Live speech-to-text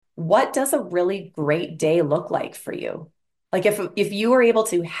what does a really great day look like for you? Like if you were able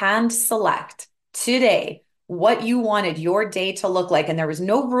to hand select today what you wanted your day to look like, and there was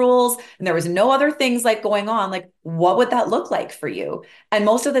no rules and there was no other things like going on, like what would that look like for you? And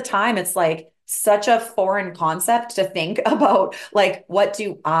most of the time it's like such a foreign concept to think about, like, what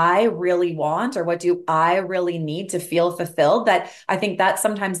do I really want or what do I really need to feel fulfilled? That I think that's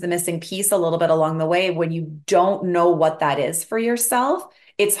sometimes the missing piece a little bit along the way. When you don't know what that is for yourself,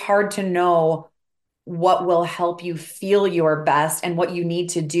 it's hard to know what will help you feel your best and what you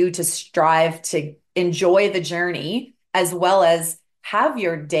need to do to strive to enjoy the journey, as well as have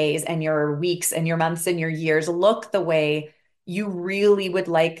your days and your weeks and your months and your years look the way you really would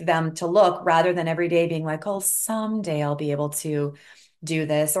like them to look, rather than every day being like, oh, someday I'll be able to do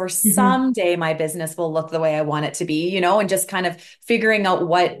this, or Mhm. someday my business will look the way I want it to be, and just kind of figuring out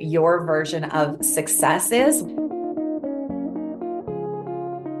what your version of success is.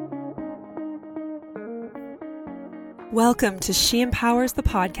 Welcome to She Empowers the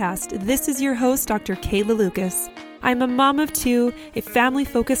podcast. This is your host, Dr. Kayla Lucas. I'm a mom of two, a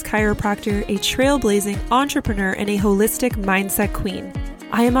family-focused chiropractor, a trailblazing entrepreneur, and a holistic mindset queen.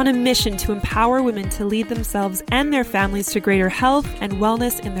 I am on a mission to empower women to lead themselves and their families to greater health and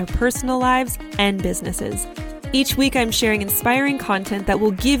wellness in their personal lives and businesses. Each week, I'm sharing inspiring content that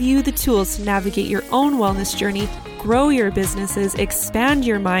will give you the tools to navigate your own wellness journey, grow your businesses, expand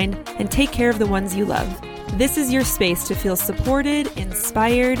your mind, and take care of the ones you love. This is your space to feel supported,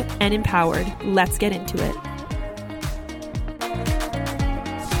 inspired, and empowered. Let's get into it.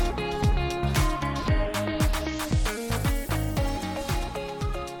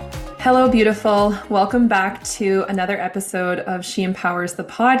 Hello, beautiful. Welcome back to another episode of She Empowers the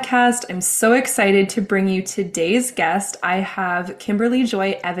podcast. I'm so excited to bring you today's guest. I have Kimberly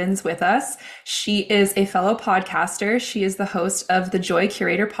Joy Evans with us. She is a fellow podcaster. She is the host of the Joy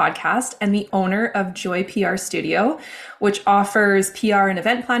Curator podcast and the owner of Joy PR Studio, which offers PR and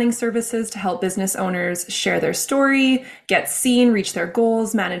event planning services to help business owners share their story, get seen, reach their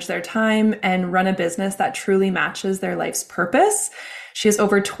goals, manage their time, and run a business that truly matches their life's purpose. She has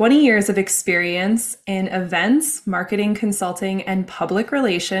over 20 years of experience in events, marketing, consulting, and public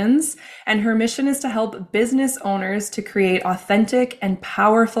relations, and her mission is to help business owners to create authentic and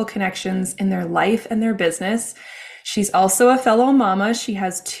powerful connections in their life and their business. She's also a fellow mama. She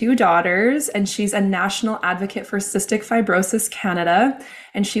has two daughters, and she's a national advocate for Cystic Fibrosis Canada,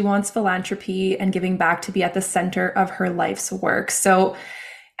 and she wants philanthropy and giving back to be at the center of her life's work. So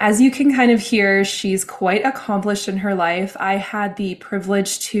as you can kind of hear, she's quite accomplished in her life. I had the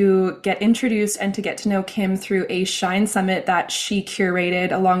privilege to get introduced and to get to know Kim through a Shine Summit that she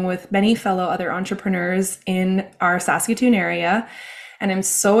curated along with many fellow other entrepreneurs in our Saskatoon area. And I'm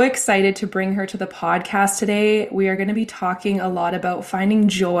so excited to bring her to the podcast today. We are going to be talking a lot about finding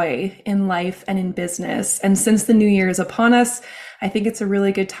joy in life and in business. And since the new year is upon us, I think it's a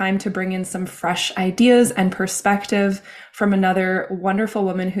really good time to bring in some fresh ideas and perspective from another wonderful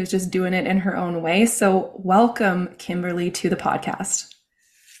woman who's just doing it in her own way. So welcome, Kimberly, to the podcast.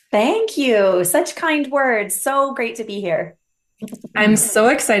 Thank you. Such kind words. So great to be here. I'm so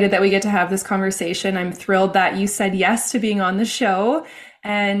excited that we get to have this conversation. I'm thrilled that you said yes to being on the show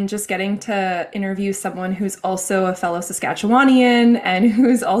and just getting to interview someone who's also a fellow Saskatchewanian and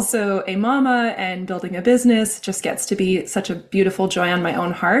who's also a mama and building a business just gets to be such a beautiful joy on my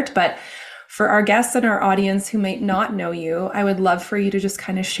own heart. But for our guests and our audience who might not know you, I would love for you to just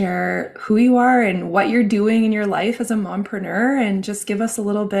kind of share who you are and what you're doing in your life as a mompreneur and just give us a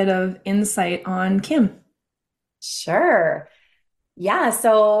little bit of insight on Kim. Sure. Yeah,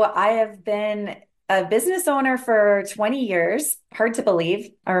 so I have been a business owner for 20 years. Hard to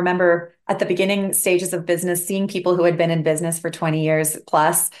believe. I remember at the beginning stages of business, seeing people who had been in business for 20 years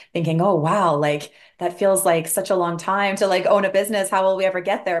plus, thinking, oh, wow, like that feels like such a long time to like own a business. How will we ever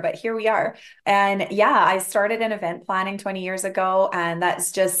get there? But here we are. And yeah, I started in event planning 20 years ago, and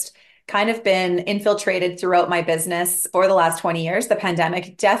that's just kind of been infiltrated throughout my business for the last 20 years. The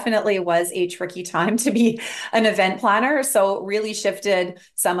pandemic definitely was a tricky time to be an event planner. So really shifted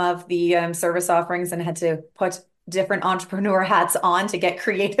some of the service offerings and had to put different entrepreneur hats on to get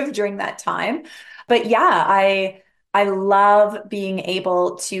creative during that time. But yeah, I love being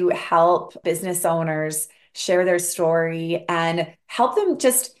able to help business owners share their story and help them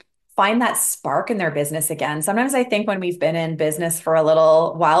just find that spark in their business again. Sometimes I think when we've been in business for a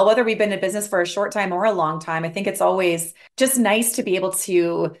little while, whether we've been in business for a short time or a long time, I think it's always just nice to be able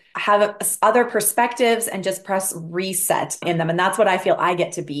to have other perspectives and just press reset in them. And that's what I feel I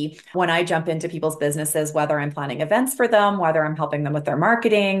get to be when I jump into people's businesses, whether I'm planning events for them, whether I'm helping them with their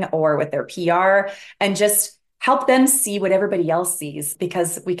marketing or with their PR, and just help them see what everybody else sees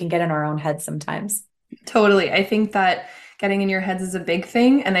because we can get in our own heads sometimes. Totally. I think that getting in your heads is a big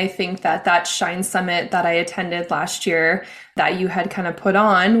thing. And I think that that Shine Summit that I attended last year that you had kind of put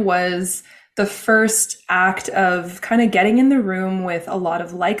on was the first act of kind of getting in the room with a lot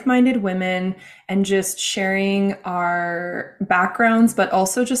of like-minded women and just sharing our backgrounds, but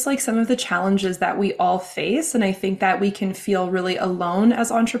also just like some of the challenges that we all face. And I think that we can feel really alone as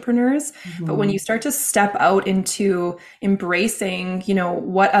entrepreneurs. But when you Mhm. start to step out into embracing,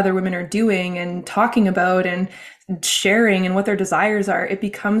 what other women are doing and talking about and sharing and what their desires are, it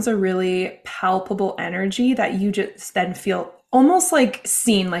becomes a really palpable energy that you just then feel almost like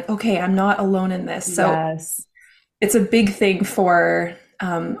seen, like, okay, I'm not alone in this. So Yes. it's a big thing for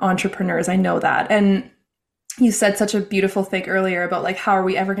entrepreneurs. I know that. And you said such a beautiful thing earlier about like, how are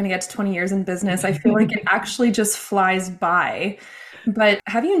we ever going to get to 20 years in business? I feel like it actually just flies by. But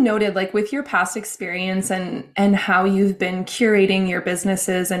have you noted, like with your past experience and how you've been curating your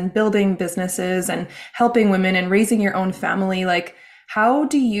businesses and building businesses and helping women and raising your own family, like how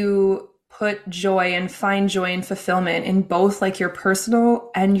do you put joy and find joy and fulfillment in both like your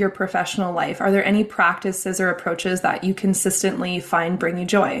personal and your professional life? Are there any practices or approaches that you consistently find bring you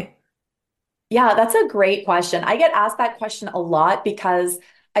joy? Yeah, that's a great question. I get asked that question a lot because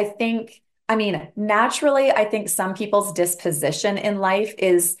I think, I mean, naturally, I think some people's disposition in life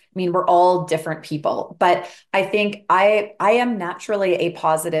is, I mean, we're all different people, but I think I am naturally a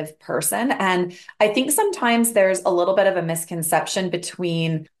positive person. And I think sometimes there's a little bit of a misconception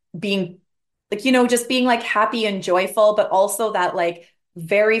between being like, just being like happy and joyful, but also that like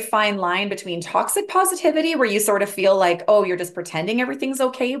very fine line between toxic positivity where you sort of feel like, oh, you're just pretending everything's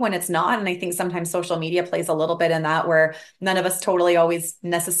okay when it's not. And I think sometimes social media plays a little bit in that where none of us totally always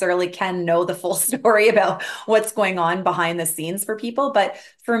necessarily can know the full story about what's going on behind the scenes for people. But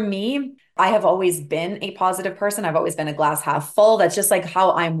for me, I have always been a positive person. I've always been a glass half full. That's just like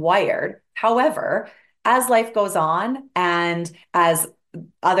how I'm wired. However, as life goes on and as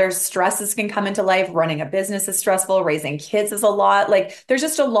other stresses can come into life. Running a business is stressful. Raising kids is a lot. Like there's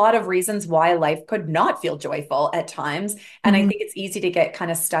just a lot of reasons why life could not feel joyful at times. And I Mhm. think it's easy to get kind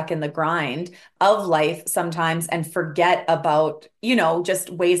of stuck in the grind of life sometimes and forget about, just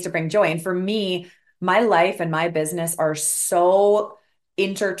ways to bring joy. And for me, my life and my business are so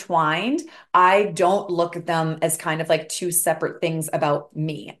intertwined. I don't look at them as kind of like two separate things about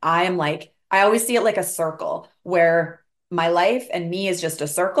me. I am like, I always see it like a circle where my life and me is just a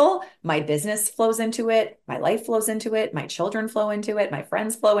circle. My business flows into it. My life flows into it. My children flow into it. My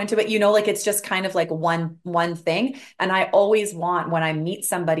friends flow into it. Like it's just kind of like one thing. And I always want when I meet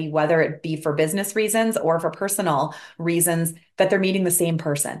somebody, whether it be for business reasons or for personal reasons, that they're meeting the same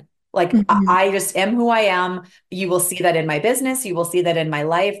person. Like Mhm. I just am who I am. You will see that in my business. You will see that in my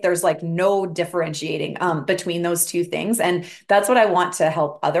life. There's like no differentiating between those two things. And that's what I want to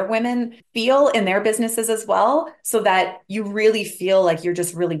help other women feel in their businesses as well, so that you really feel like you're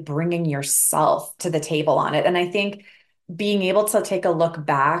just really bringing yourself to the table on it. And I think being able to take a look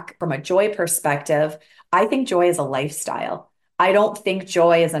back from a joy perspective, I think joy is a lifestyle. I don't think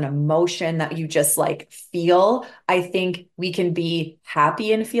joy is an emotion that you just like feel. I think we can be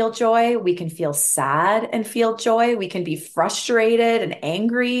happy and feel joy. We can feel sad and feel joy. We can be frustrated and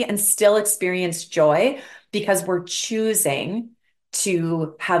angry and still experience joy because we're choosing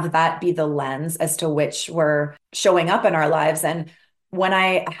to have that be the lens as to which we're showing up in our lives. And when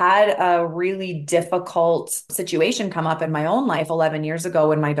I had a really difficult situation come up in my own life 11 years ago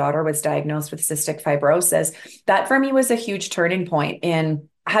when my daughter was diagnosed with cystic fibrosis, that for me was a huge turning point in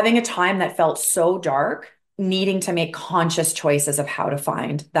having a time that felt so dark, needing to make conscious choices of how to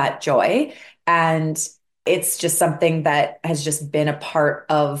find that joy. And it's just something that has just been a part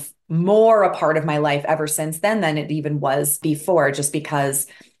of my life ever since then than it even was before, just because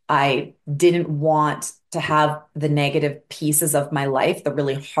I didn't want to have the negative pieces of my life, the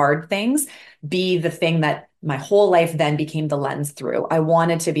really hard things, be the thing that my whole life then became the lens through. I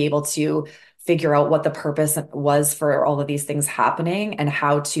wanted to be able to figure out what the purpose was for all of these things happening and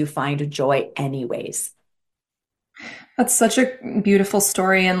how to find joy anyways. That's such a beautiful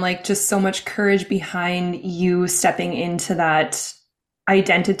story and like just so much courage behind you stepping into that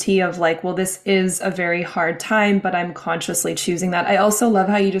identity of like, well, this is a very hard time, but I'm consciously choosing that. I also love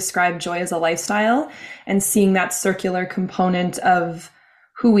how you describe joy as a lifestyle and seeing that circular component of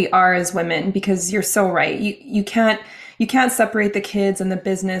who we are as women, because you're so right. You can't separate the kids and the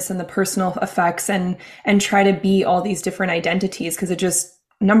business and the personal effects and try to be all these different identities because it just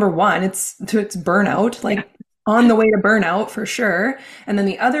number one, it's burnout, Yeah. like on the way to burnout for sure. And then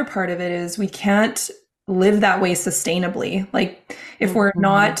the other part of it is we can't live that way sustainably. Like, if we're Mhm.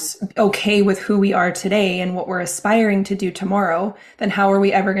 not okay with who we are today and what we're aspiring to do tomorrow, then how are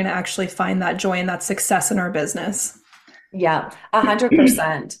we ever going to actually find that joy and that success in our business? Yeah,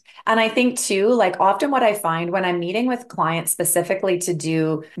 100%. And I think too, like often what I find when I'm meeting with clients specifically to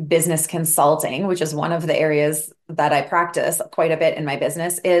do business consulting, which is one of the areas that I practice quite a bit in my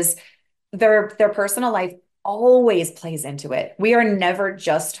business, is their personal life always plays into it. We are never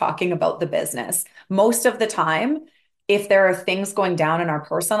just talking about the business. Most of the time, if there are things going down in our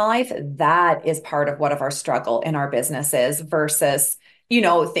personal life, that is part of what of our struggle in our businesses versus,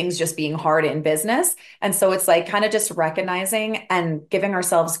 things just being hard in business. And so it's like kind of just recognizing and giving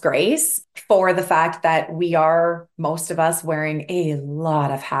ourselves grace for the fact that we are, most of us, wearing a lot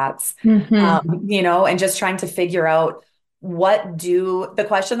of hats, Hmm. and just trying to figure out the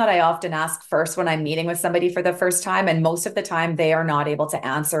question that I often ask first when I'm meeting with somebody for the first time, and most of the time they are not able to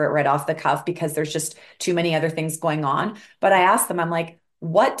answer it right off the cuff because there's just too many other things going on. But I ask them, I'm like,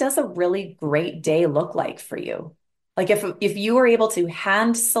 what does a really great day look like for you? Like if you were able to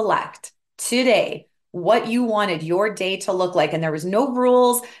hand select today what you wanted your day to look like, and there was no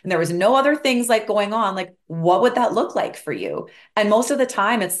rules and there was no other things like going on, like what would that look like for you? And most of the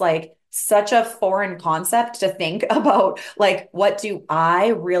time, it's like such a foreign concept to think about, like, what do I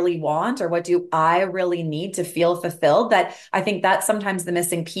really want or what do I really need to feel fulfilled? That I think that's sometimes the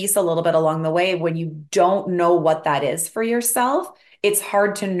missing piece a little bit along the way when you don't know what that is for yourself. It's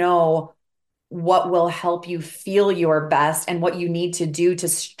hard to know what will help you feel your best and what you need to do to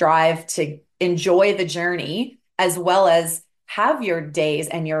strive to enjoy the journey as well as have your days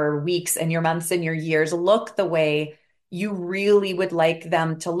and your weeks and your months and your years look the way you really would like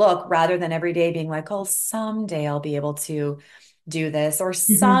them to look rather than every day being like, oh, someday I'll be able to do this or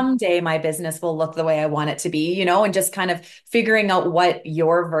Hmm. someday my business will look the way I want it to be, and just kind of figuring out what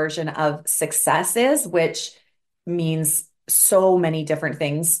your version of success is, which means so many different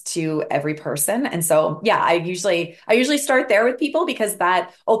things to every person. And so, yeah, I usually start there with people because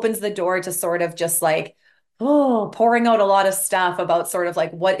that opens the door to sort of just like, oh, pouring out a lot of stuff about sort of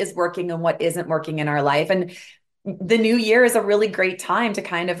like what is working and what isn't working in our life. And the new year is a really great time to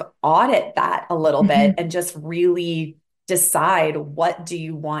kind of audit that a little bit Hmm. and just really decide, what do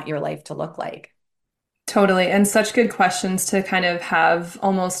you want your life to look like? Totally. And such good questions to kind of have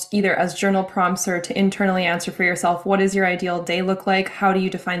almost either as journal prompts or to internally answer for yourself. What does your ideal day look like? How do you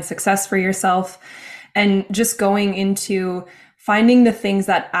define success for yourself? And just going into finding the things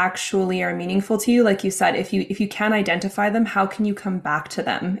that actually are meaningful to you. Like you said, if you can identify them, how can you come back to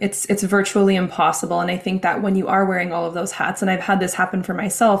them? It's virtually impossible. And I think that when you are wearing all of those hats, and I've had this happen for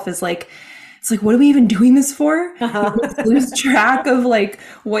myself, is like it's like, what are we even doing this for? You just lose track of like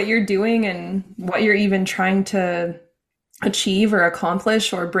what you're doing and what you're even trying to achieve or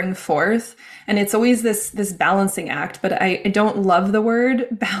accomplish or bring forth. And it's always this balancing act. But I don't love the word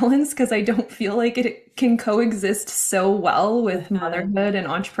balance because I don't feel like it can coexist so well with motherhood and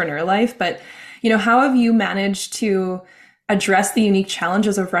entrepreneur life. But how have you managed to address the unique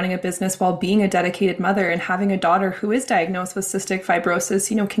challenges of running a business while being a dedicated mother and having a daughter who is diagnosed with cystic fibrosis?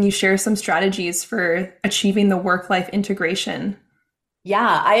 Can you share some strategies for achieving the work-life integration?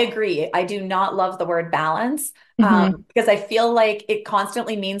 Yeah, I agree. I do not love the word balance, Hmm. because I feel like it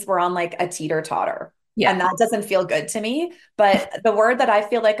constantly means we're on like a teeter-totter, Yeah. and that doesn't feel good to me. But the word that I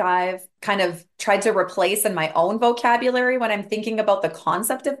feel like I've kind of tried to replace in my own vocabulary when I'm thinking about the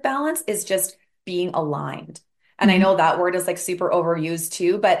concept of balance is just being aligned. And I Hmm. know that word is like super overused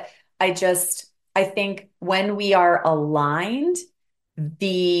too, but I think when we are aligned,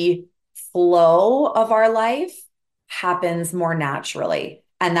 the flow of our life happens more naturally.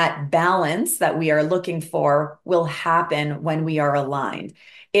 And that balance that we are looking for will happen when we are aligned.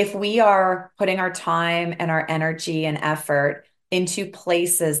 If we are putting our time and our energy and effort into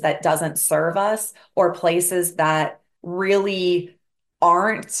places that doesn't serve us or places that really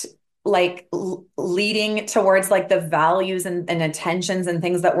aren't like leading towards like the values and intentions and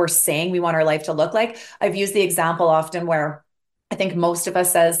things that we're saying we want our life to look like. I've used the example often where I think most of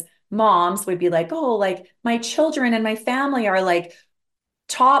us as moms would be like, oh, like my children and my family are like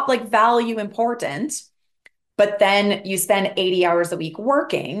top, like value important. But then you spend 80 hours a week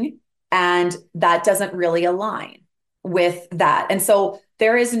working, and that doesn't really align with that. And so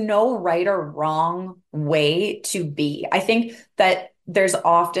there is no right or wrong way to be. I think that there's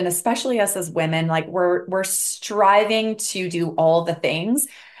often, especially us as women, like we're striving to do all the things.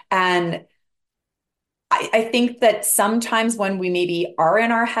 And I think that sometimes when we maybe are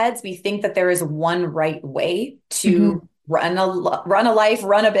in our heads, we think that there is one right way to Hmm. run a life,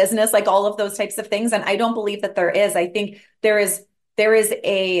 run a business, like all of those types of things. And I don't believe that there is. I think there is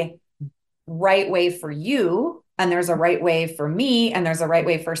a right way for you, and there's a right way for me, and there's a right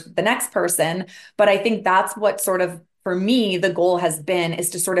way for the next person. But I think that's what sort of, for me, the goal has been, is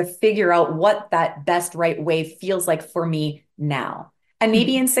to sort of figure out what that best right way feels like for me now. And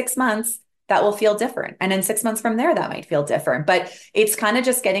maybe in 6 months, that will feel different. And in 6 months from there, that might feel different. But it's kind of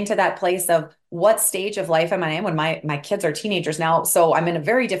just getting to that place of what stage of life am I in when my kids are teenagers now. So I'm in a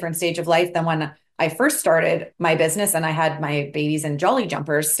very different stage of life than when I first started my business and I had my babies in jolly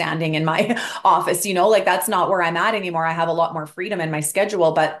jumpers standing in my office, like that's not where I'm at anymore. I have a lot more freedom in my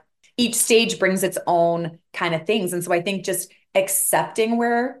schedule, but each stage brings its own kind of things. And so I think just accepting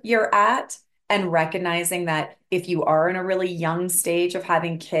where you're at and recognizing that if you are in a really young stage of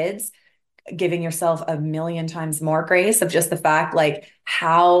having kids, giving yourself a million times more grace of just the fact, like,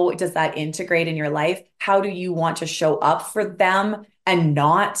 how does that integrate in your life? How do you want to show up for them and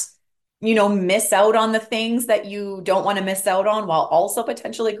not, miss out on the things that you don't want to miss out on while also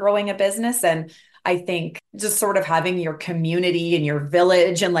potentially growing a business? And I think just sort of having your community and your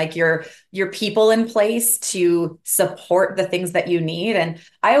village and like your people in place to support the things that you need. And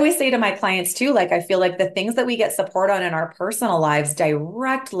I always say to my clients too, like, I feel like the things that we get support on in our personal lives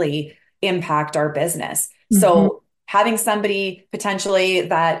directly impact our business. Mm-hmm. So having somebody potentially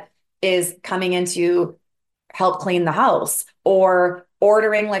that is coming in to help clean the house, or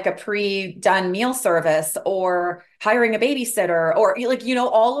ordering like a pre-done meal service, or hiring a babysitter, or like,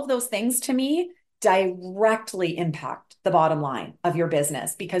 all of those things to me directly impact the bottom line of your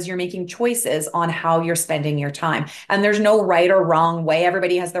business, because you're making choices on how you're spending your time. And there's no right or wrong way.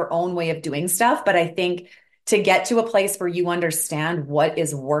 Everybody has their own way of doing stuff. But I think to get to a place where you understand what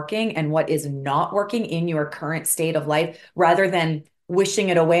is working and what is not working in your current state of life, rather than wishing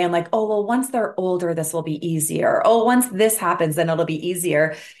it away and like, oh, well, once they're older, this will be easier. Oh, once this happens, then it'll be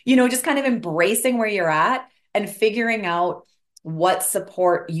easier. Just kind of embracing where you're at and figuring out what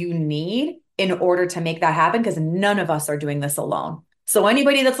support you need in order to make that happen, because none of us are doing this alone. So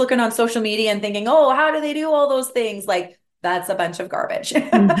anybody that's looking on social media and thinking, oh, how do they do all those things? Like, that's a bunch of garbage.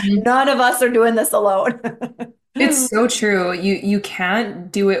 Mm-hmm. None of us are doing this alone. It's so true. You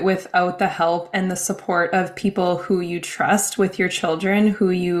can't do it without the help and the support of people who you trust with your children, who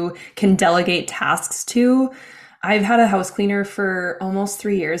you can delegate tasks to. I've had a house cleaner for almost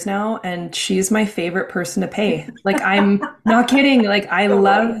 3 years now, and she's my favorite person to pay. Like, I'm not kidding. Like, I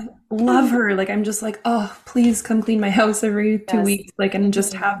Totally. love her. Like, I'm just like, oh, please come clean my house every two Yes. weeks, like, and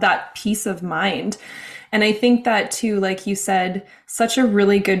just Mhm. have that peace of mind. And I think that too, like you said, such a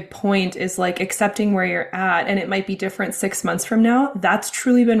really good point is like accepting where you're at, and it might be different 6 months from now. That's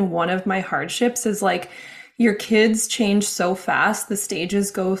truly been one of my hardships, is like your kids change so fast, the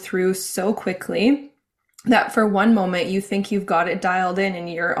stages go through so quickly, that for one moment you think you've got it dialed in and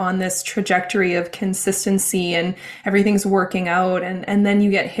you're on this trajectory of consistency and everything's working out, and then you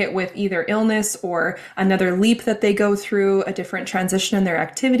get hit with either illness or another leap that they go through, a different transition in their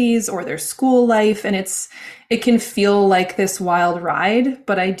activities or their school life, and it can feel like this wild ride.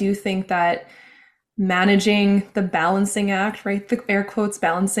 But I do think that managing the balancing act, right? The air quotes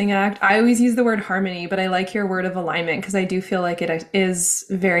balancing act. I always use the word harmony, but I like your word of alignment, because I do feel like it is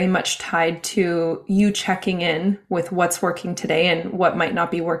very much tied to you checking in with what's working today and what might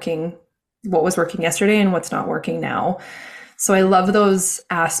not be working, what was working yesterday and what's not working now. So I love those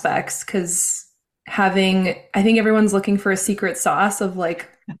aspects, because I think everyone's looking for a secret sauce of like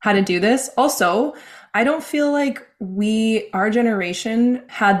how to do this. Also, I don't feel like our generation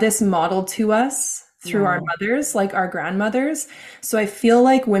had this modeled to us through our No. mothers, like our grandmothers. So I feel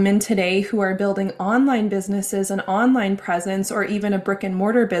like women today who are building online businesses, an online presence, or even a brick and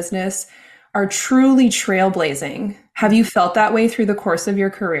mortar business are truly trailblazing. Have you felt that way through the course of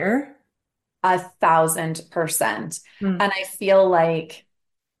your career? 1,000%. Mm. And I feel like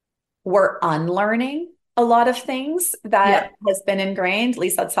we're unlearning a lot of things Yeah. that has been ingrained. At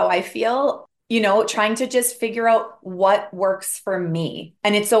least that's how I feel, trying to just figure out what works for me.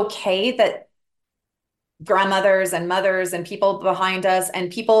 And it's okay that grandmothers and mothers and people behind us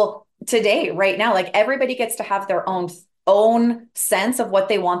and people today, right now, like, everybody gets to have their own sense of what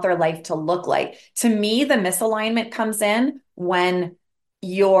they want their life to look like. To me, the misalignment comes in when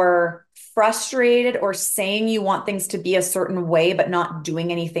you're frustrated or saying you want things to be a certain way, but not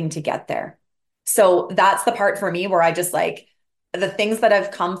doing anything to get there. So that's the part for me where I just like the things that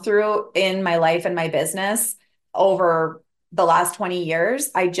I've come through in my life and my business over the last 20 years.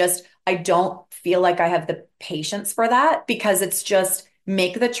 I don't feel like I have the patience for that, because it's just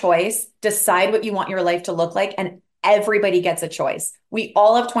make the choice, decide what you want your life to look like, and everybody gets a choice. We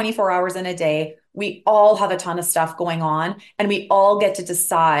all have 24 hours in a day. We all have a ton of stuff going on, and we all get to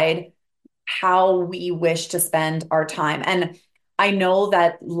decide how we wish to spend our time. And I know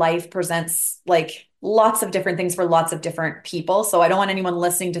that life presents like lots of different things for lots of different people. So I don't want anyone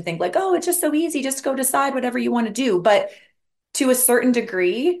listening to think like, oh, it's just so easy. Just go decide whatever you want to do. But to a certain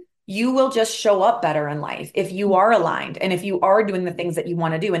degree, you will just show up better in life if you are aligned and if you are doing the things that you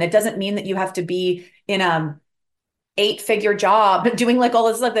want to do. And it doesn't mean that you have to be in a 8-figure job doing like all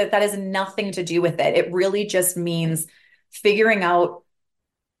this stuff. That has nothing to do with it. It really just means figuring out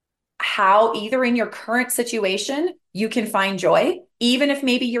how either in your current situation you can find joy, even if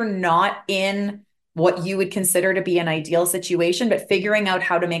maybe you're not in what you would consider to be an ideal situation, but figuring out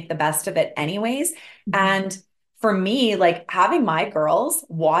how to make the best of it anyways. And for me, like having my girls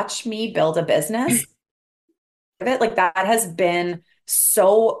watch me build a business of it, like that has been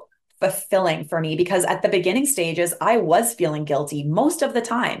so fulfilling for me because at the beginning stages, I was feeling guilty most of the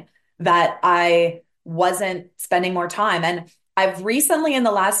time that I wasn't spending more time. And I've recently, in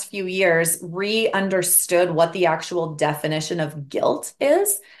the last few years, re-understood what the actual definition of guilt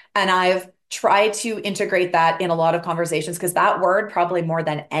is. And I've tried to integrate that in a lot of conversations because that word, probably more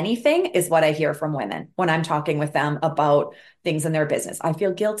than anything, is what I hear from women when I'm talking with them about things in their business. I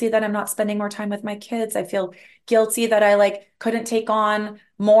feel guilty that I'm not spending more time with my kids. I feel guilty that I like couldn't take on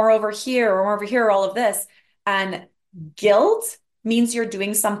more over here or more over here, all of this. And guilt means you're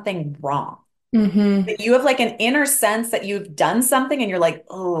doing something wrong. Mm-hmm. You have like an inner sense that you've done something and you're like,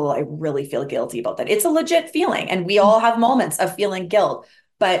 oh, I really feel guilty about that. It's a legit feeling. And we all have moments of feeling guilt.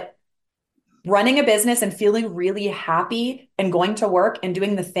 But running a business and feeling really happy and going to work and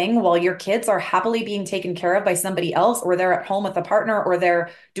doing the thing while your kids are happily being taken care of by somebody else, or they're at home with a partner, or they're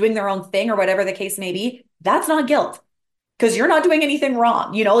doing their own thing, or whatever the case may be, that's not guilt because you're not doing anything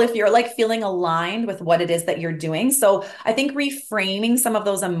wrong, if you're like feeling aligned with what it is that you're doing. So I think reframing some of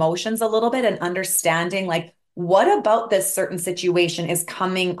those emotions a little bit and understanding like, what about this certain situation is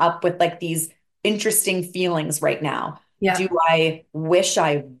coming up with like these interesting feelings right now? Yeah. Do I wish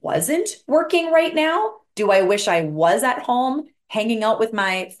I wasn't working right now? Do I wish I was at home hanging out with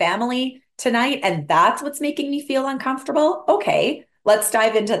my family tonight? And that's what's making me feel uncomfortable. Okay, let's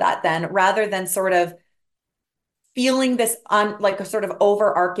dive into that then, rather than sort of feeling this like a sort of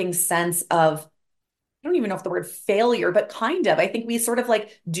overarching sense of, I don't even know if the word failure, but kind of. I think we sort of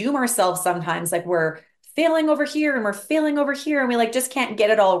like doom ourselves sometimes, like we're failing over here and we're failing over here and we like just can't get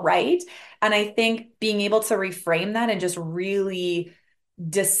it all right. And I think being able to reframe that and just really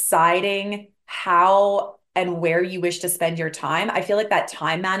deciding how and where you wish to spend your time. I feel like that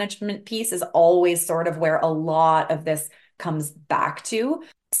time management piece is always sort of where a lot of this comes back to,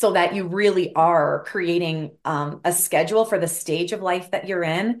 so that you really are creating a schedule for the stage of life that you're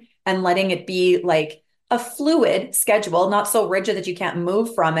in and letting it be like a fluid schedule, not so rigid that you can't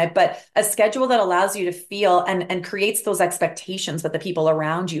move from it, but a schedule that allows you to feel and creates those expectations with the people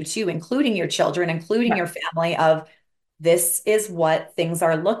around you too, including your children, including your family, of this is what things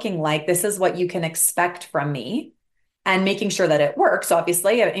are looking like. This is what you can expect from me. And making sure that it works.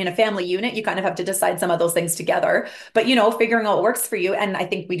 Obviously, in a family unit, you kind of have to decide some of those things together. But, figuring out what works for you. And I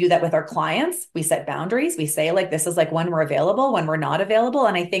think we do that with our clients. We set boundaries. We say, like, this is like when we're available, when we're not available.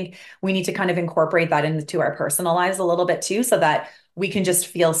 And I think we need to kind of incorporate that into our personal lives a little bit too, so that we can just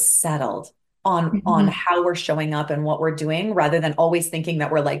feel settled on Mm-hmm. how we're showing up and what we're doing, rather than always thinking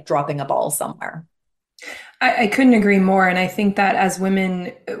that we're like dropping a ball somewhere. I couldn't agree more. And I think that as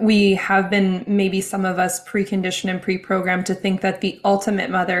women, we have been, maybe some of us, preconditioned and pre-programmed to think that the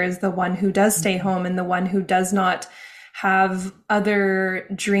ultimate mother is the one who does stay home and the one who does not have other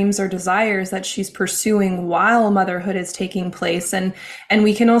dreams or desires that she's pursuing while motherhood is taking place. And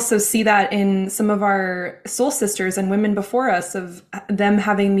we can also see that in some of our soul sisters and women before us, of them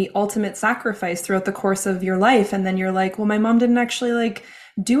having the ultimate sacrifice throughout the course of your life. And then you're like, well, my mom didn't actually like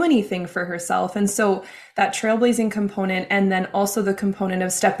do anything for herself. And so that trailblazing component, and then also the component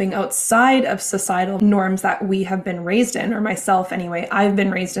of stepping outside of societal norms that we have been raised in, or myself anyway, I've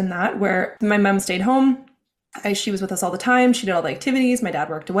been raised in that, where my mom stayed home. She was with us all the time. She did all the activities. My dad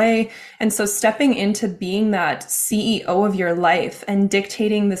worked away. And so stepping into being that CEO of your life and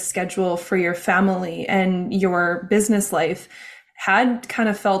dictating the schedule for your family and your business life had kind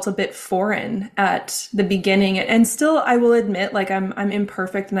of felt a bit foreign at the beginning. And still, I will admit, like I'm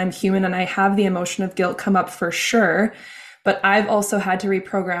imperfect and I'm human and I have the emotion of guilt come up for sure. But I've also had to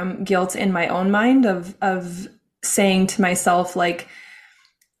reprogram guilt in my own mind of saying to myself, like,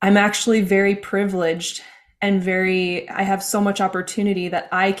 I'm actually very privileged and I have so much opportunity that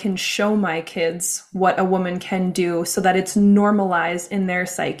I can show my kids what a woman can do, so that it's normalized in their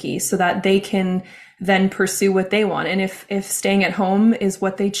psyche, so that they can then pursue what they want. And if staying at home is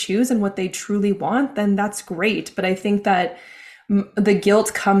what they choose and what they truly want, then that's great. But I think that the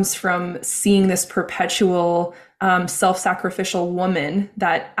guilt comes from seeing this perpetual self-sacrificial woman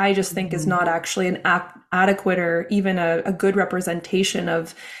that I just think is Mhm. not actually an adequate or even a good representation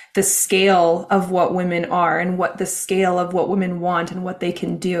of the scale of what women are and what the scale of what women want and what they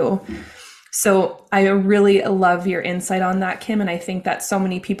can do. So I really love your insight on that, Kim. And I think that so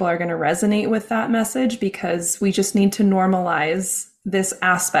many people are going to resonate with that message because we just need to normalize this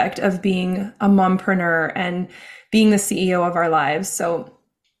aspect of being a mompreneur and being the CEO of our lives. So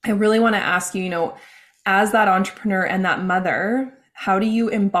I really want to ask you, as that entrepreneur and that mother, how do you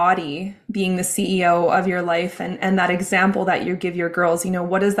embody being the CEO of your life and that example that you give your girls?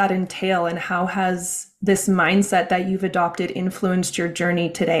 What does that entail and how has this mindset that you've adopted influenced your journey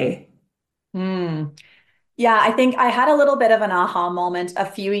today? Hmm. Yeah, I think I had a little bit of an aha moment a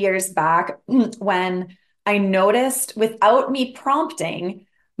few years back when I noticed without me prompting,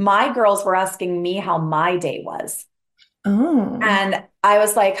 my girls were asking me how my day was. Oh, And I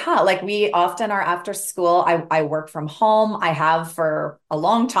was like, huh, like we often are after school. I work from home. I have for a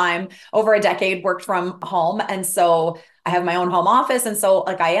long time, over a decade, worked from home. And so I have my own home office. And so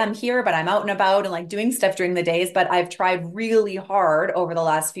like I am here, but I'm out and about and like doing stuff during the days. But I've tried really hard over the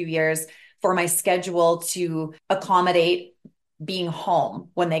last few years for my schedule to accommodate being home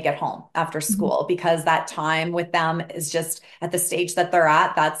when they get home after mhm. school because that time with them is just at the stage that they're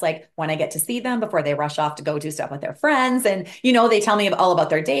at. That's like when I get to see them before they rush off to go do stuff with their friends. And, they tell me all about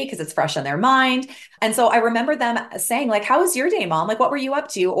their day because it's fresh in their mind. And so I remember them saying, like, how was your day, mom? Like, what were you up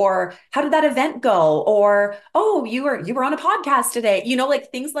to? Or how did that event go? Or, oh, you were on a podcast today,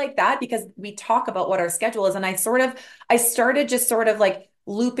 like things like that, because we talk about what our schedule is. And I started just sort of like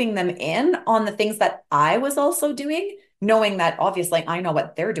looping them in on the things that I was also doing knowing that obviously I know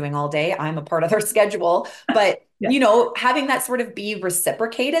what they're doing all day. I'm a part of their schedule, but Yeah. having that sort of be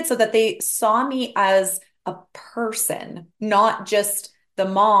reciprocated so that they saw me as a person, not just the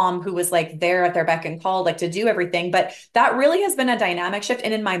mom who was like there at their beck and call, like to do everything. But that really has been a dynamic shift.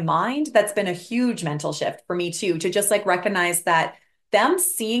 And in my mind, that's been a huge mental shift for me too, to just like recognize that them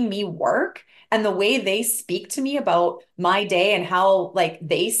seeing me work and the way they speak to me about my day and how like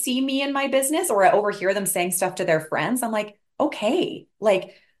they see me in my business or I overhear them saying stuff to their friends, I'm like, okay,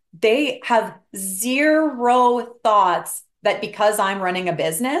 like they have zero thoughts that because I'm running a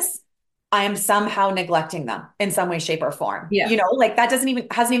business, I am somehow neglecting them in some way, shape, or form. Yeah. Like that doesn't even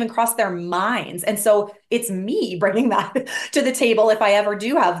hasn't even crossed their minds. And so it's me bringing that to the table if I ever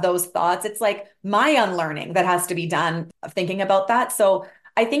do have those thoughts. It's like my unlearning that has to be done of thinking about that. So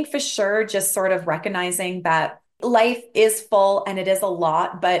I think for sure, just sort of recognizing that life is full and it is a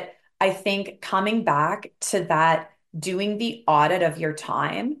lot, but I think coming back to that, doing the audit of your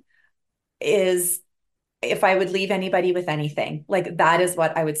time is if I would leave anybody with anything, like that is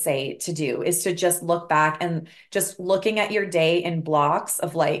what I would say to do is to just look back and just looking at your day in blocks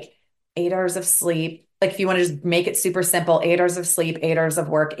of like 8 hours of sleep. Like if you want to just make it super simple, 8 hours of sleep, 8 hours of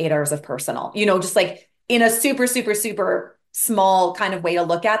work, 8 hours of personal, just like in a super, super, super small kind of way to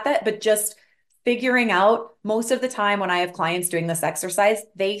look at that, but just figuring out most of the time when I have clients doing this exercise,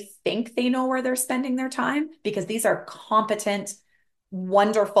 they think they know where they're spending their time because these are competent,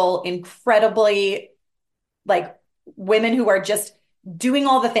 wonderful, incredibly like women who are just doing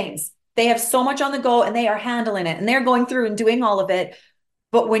all the things. They have so much on the go and they are handling it and they're going through and doing all of it.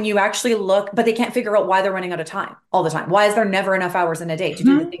 But when you actually look, but they can't figure out why they're running out of time all the time. Why is there never enough hours in a day to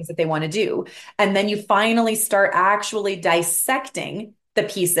do the Mhm. things that they want to do? And then you finally start actually dissecting the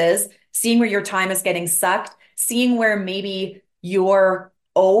pieces, seeing where your time is getting sucked, seeing where maybe you're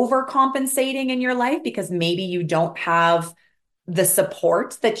overcompensating in your life because maybe you don't have the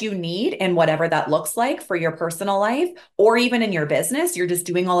support that you need and whatever that looks like for your personal life or even in your business. You're just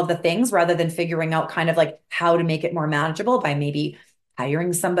doing all of the things rather than figuring out kind of like how to make it more manageable by maybe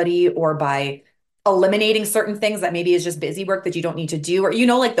hiring somebody or by eliminating certain things that maybe is just busy work that you don't need to do or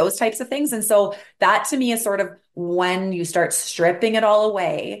like those types of things. And so that to me is sort of when you start stripping it all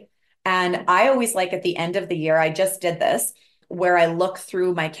away. And I always like at the end of the year, I just did this where I look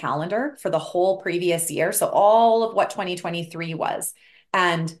through my calendar for the whole previous year. So all of what 2023 was.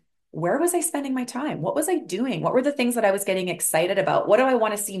 And where was I spending my time? What was I doing? What were the things that I was getting excited about? What do I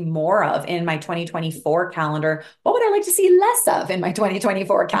want to see more of in my 2024 calendar? What would I like to see less of in my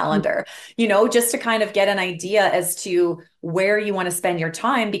 2024 calendar? Just to kind of get an idea as to where you want to spend your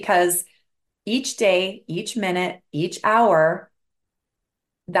time because each day, each minute, each hour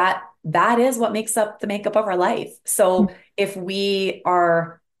that is what makes up the makeup of our life. So if we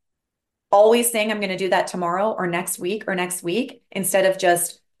are always saying I'm going to do that tomorrow or next week instead of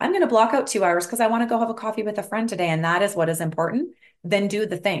just I'm going to block out 2 hours because I want to go have a coffee with a friend today and that is what is important, then do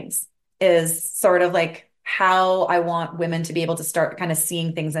the things is sort of like how I want women to be able to start kind of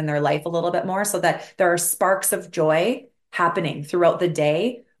seeing things in their life a little bit more so that there are sparks of joy happening throughout the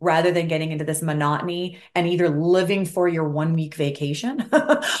day rather than getting into this monotony and either living for your 1 week vacation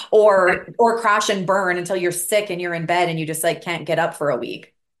or crash and burn until you're sick and you're in bed and you just like can't get up for a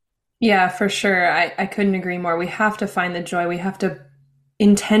week. Yeah, for sure. I couldn't agree more. We have to find the joy. We have to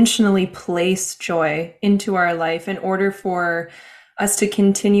intentionally place joy into our life in order for us to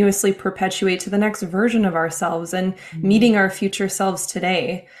continuously perpetuate to the next version of ourselves and Mm. meeting our future selves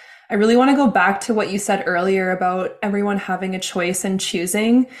today. I really want to go back to what you said earlier about everyone having a choice and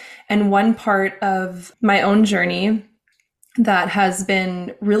choosing. And one part of my own journey that has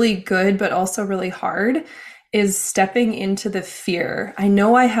been really good, but also really hard is stepping into the fear. I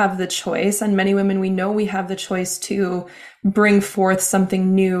know I have the choice, and many women, we know we have the choice to bring forth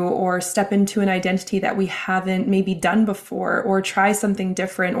something new or step into an identity that we haven't maybe done before, or try something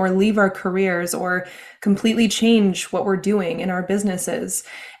different, or leave our careers, or completely change what we're doing in our businesses.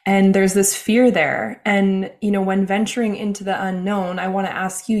 And there's this fear there. And, when venturing into the unknown, I want to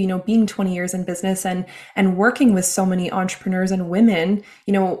ask you, being 20 years in business and working with so many entrepreneurs and women,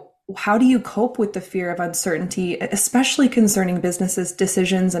 how do you cope with the fear of uncertainty, especially concerning businesses,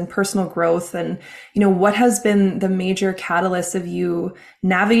 decisions, and personal growth? And, what has been the major catalyst of you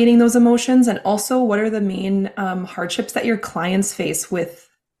navigating those emotions? And also, what are the main hardships that your clients face with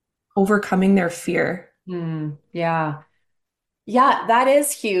overcoming their fear? Yeah. Yeah, that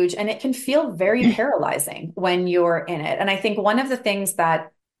is huge. And it can feel very paralyzing when you're in it. And I think one of the things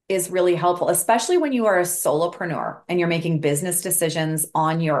that is really helpful, especially when you are a solopreneur and you're making business decisions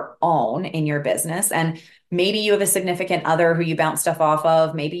on your own in your business, and maybe you have a significant other who you bounce stuff off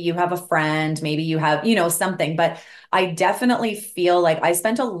of, maybe you have a friend, maybe you have, something. But I definitely feel like I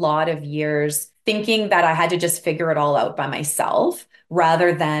spent a lot of years thinking that I had to just figure it all out by myself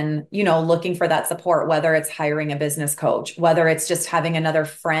rather than, looking for that support, whether it's hiring a business coach, whether it's just having another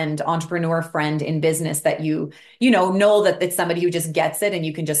friend, entrepreneur friend in business that you know that it's somebody who just gets it and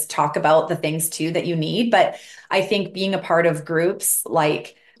you can just talk about the things too that you need. But I think being a part of groups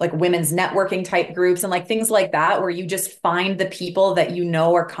like women's networking type groups and like things like that, where you just find the people that you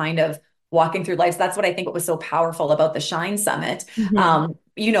know are kind of walking through life. So that's what I think what was so powerful about the Shine Summit. Mhm.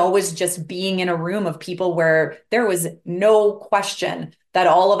 Was just being in a room of people where there was no question that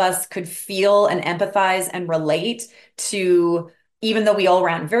all of us could feel and empathize and relate to, even though we all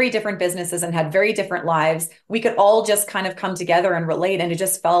ran very different businesses and had very different lives, we could all just kind of come together and relate. And it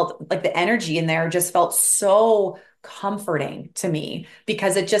just felt like the energy in there just felt so comforting to me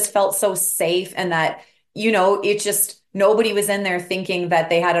because it just felt so safe and that, it just nobody was in there thinking that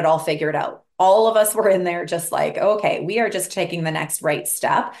they had it all figured out. All of us were in there just like, okay, we are just taking the next right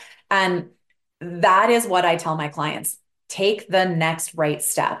step. And that is what I tell my clients. Take the next right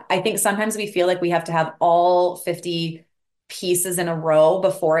step. I think sometimes we feel like we have to have all 50 pieces in a row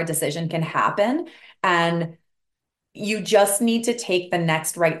before a decision can happen. And you just need to take the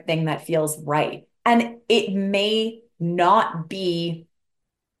next right thing that feels right. And it may not be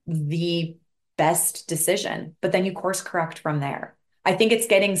the best decision, but then you course correct from there. I think it's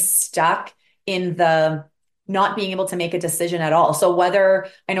getting stuck in the not being able to make a decision at all. So whether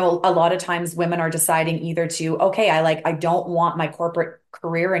I know a lot of times women are deciding either to, okay, I don't want my corporate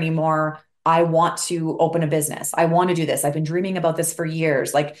career anymore. I want to open a business. I want to do this. I've been dreaming about this for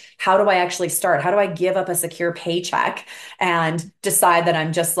years. Like, how do I actually start? How do I give up a secure paycheck and decide that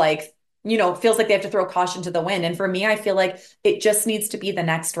I'm just like, feels like they have to throw caution to the wind. And for me, I feel like it just needs to be the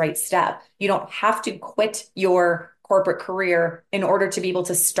next right step. You don't have to quit your corporate career in order to be able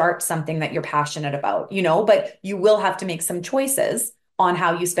to start something that you're passionate about, but you will have to make some choices on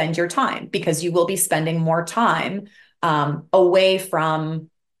how you spend your time because you will be spending more time away from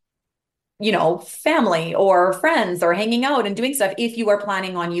family or friends or hanging out and doing stuff if you are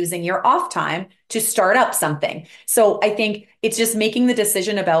planning on using your off time to start up something. So I think it's just making the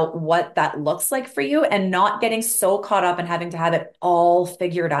decision about what that looks like for you and not getting so caught up and having to have it all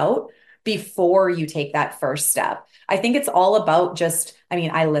figured out before you take that first step. I think it's all about just, I mean,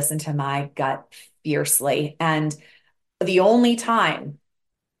 I listen to my gut fiercely. And the only time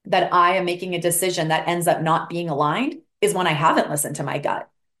that I am making a decision that ends up not being aligned is when I haven't listened to my gut.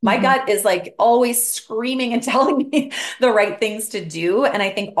 My Mhm. gut is like always screaming and telling me the right things to do. And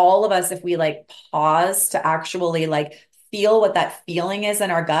I think all of us, if we like pause to actually like feel what that feeling is in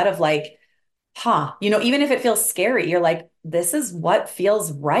our gut of like, even if it feels scary, you're like, this is what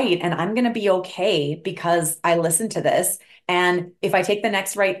feels right. And I'm going to be okay because I listened to this. And if I take the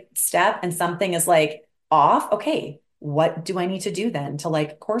next right step and something is like off, okay, what do I need to do then to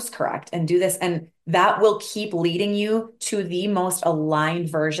like course correct and do this? And that will keep leading you to the most aligned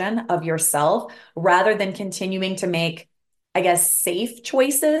version of yourself rather than continuing to make, I guess, safe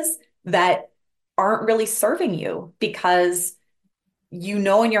choices that aren't really serving you because you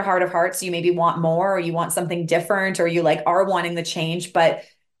know in your heart of hearts you maybe want more or you want something different or you like are wanting the change, but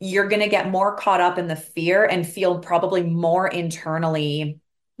you're going to get more caught up in the fear and feel probably more internally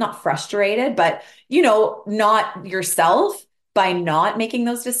not frustrated, but not yourself by not making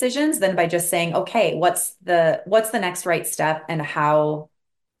those decisions than by just saying, okay, what's the next right step and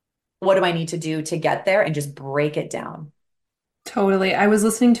what do I need to do to get there and just break it down. Totally. I was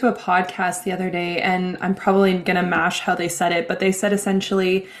listening to a podcast the other day, and I'm probably going to mash how they said it, but they said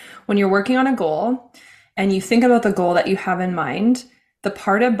essentially when you're working on a goal and you think about the goal that you have in mind, the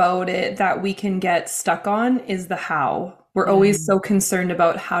part about it that we can get stuck on is the how. We're always Mm. so concerned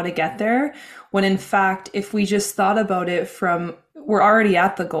about how to get there, when in fact, if we just thought about it from we're already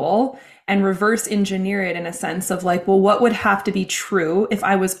at the goal and reverse engineer it in a sense of like, well, what would have to be true if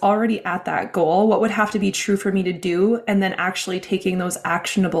I was already at that goal? What would have to be true for me to do? And then actually taking those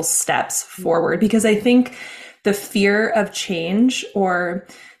actionable steps forward. Because I think the fear of change or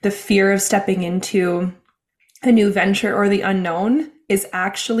the fear of stepping into a new venture or the unknown is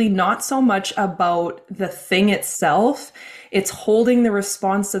actually not so much about the thing itself. It's holding the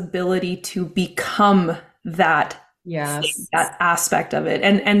responsibility to become that thing, Yes. that aspect of it.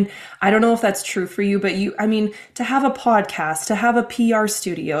 And I don't know if that's true for you, but I mean, to have a podcast, to have a PR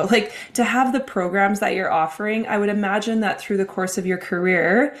studio, like to have the programs that you're offering, I would imagine that through the course of your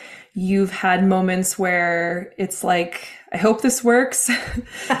career, you've had moments where it's like, I hope this works.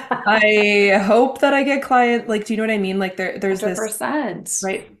 I hope that I get client. Like, do you know what I mean? Like there's this, 100%.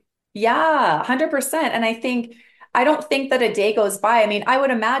 right? Yeah, 100%. And I don't think that a day goes by. I mean, I would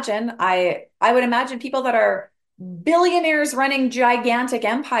imagine people that are billionaires running gigantic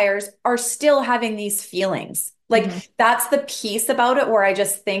empires are still having these feelings. Like Mhm. that's the piece about it where I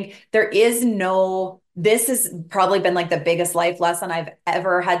just think this has probably been like the biggest life lesson I've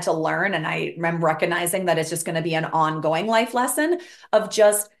ever had to learn. And I remember recognizing that it's just going to be an ongoing life lesson of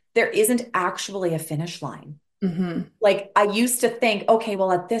just there isn't actually a finish line. Mhm. Like I used to think, okay,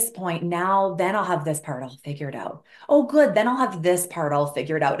 well, at this point now, then I'll have this part all figured out. Oh, good. Then I'll have this part all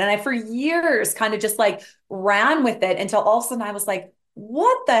figured out. And I, for years, kind of just like ran with it until all of a sudden I was like,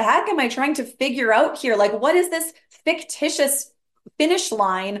 what the heck am I trying to figure out here? Like, what is this fictitious finish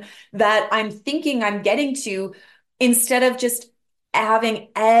line that I'm thinking I'm getting to instead of just having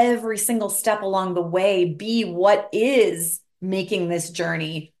every single step along the way be what is making this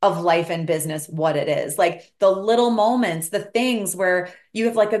journey of life and business what it is. Like the little moments, the things where you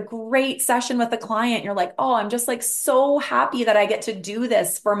have like a great session with a client, you're like, oh, I'm just like so happy that I get to do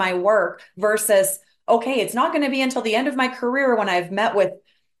this for my work versus, okay, it's not going to be until the end of my career when I've met with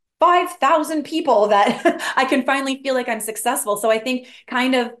 5,000 people that I can finally feel like I'm successful. So I think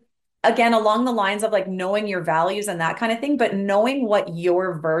kind of again along the lines of like knowing your values and that kind of thing, but knowing what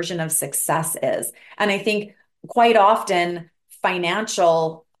your version of success is. And I think quite often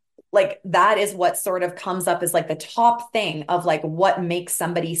financial like that is what sort of comes up as like the top thing of like what makes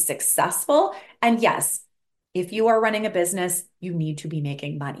somebody successful. And yes, if you are running a business, you need to be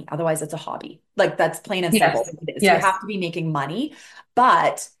making money. Otherwise, it's a hobby. Like that's plain and simple. Yes. It is. You Yes. have to be making money.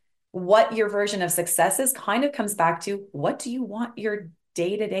 But what your version of success is kind of comes back to what do you want your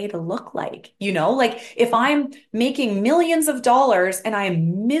day to day to look like? Like if I'm making millions of dollars and I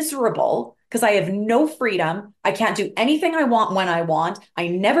am miserable because I have no freedom, I can't do anything I want when I want, I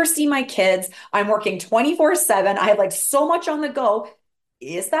never see my kids, I'm working 24/7, I have like so much on the go.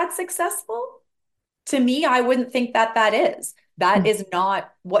 Is that successful? To me, I wouldn't think that that is. That is not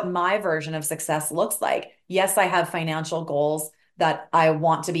what my version of success looks like. Yes, I have financial goals that I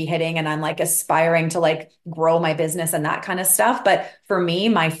want to be hitting and I'm like aspiring to like grow my business and that kind of stuff. But for me,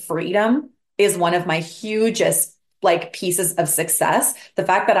 my freedom is one of my hugest like pieces of success. The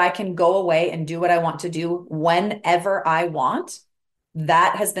fact that I can go away and do what I want to do whenever I want,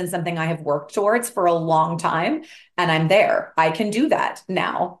 that has been something I have worked towards for a long time. And I'm there. I can do that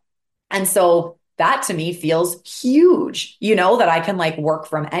now. And so that to me feels huge, that I can like work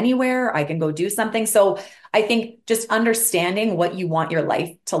from anywhere. I can go do something. So I think just understanding what you want your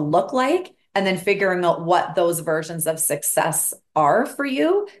life to look like and then figuring out what those versions of success are for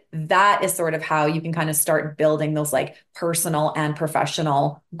you, that is sort of how you can kind of start building those like personal and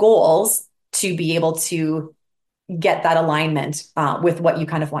professional goals to be able to get that alignment with what you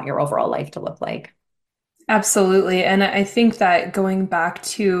kind of want your overall life to look like. Absolutely. And I think that going back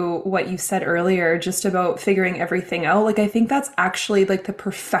to what you said earlier, just about figuring everything out, like I think that's actually like the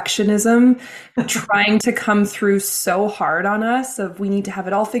perfectionism trying to come through so hard on us of we need to have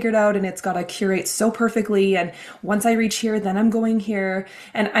it all figured out and it's got to curate so perfectly. And once I reach here, then I'm going here.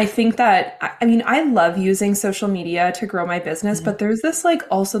 And I think that, I mean, I love using social media to grow my business, but there's this like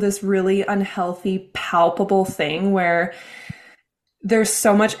also this really unhealthy, palpable thing where there's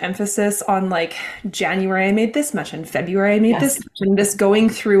so much emphasis on like January I made this much and February I made this Yes. much and this going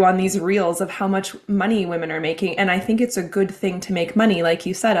through on these reels of how much money women are making. And I think it's a good thing to make money, like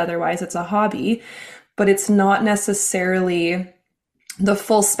you said, otherwise it's a hobby, but it's not necessarily the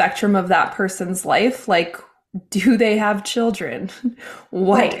full spectrum of that person's life. Like, do they have children?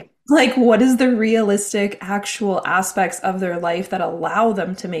 What Right. what is the realistic actual aspects of their life that allow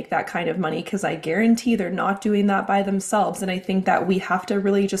them to make that kind of money? Because I guarantee they're not doing that by themselves. And I think that we have to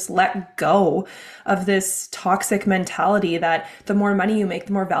really just let go of this toxic mentality that the more money you make,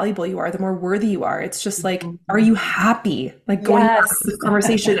 the more valuable you are, the more worthy you are. It's just like, are you happy? Like going back to Yes. this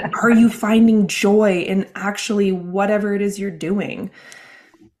conversation, are you finding joy in actually whatever it is you're doing?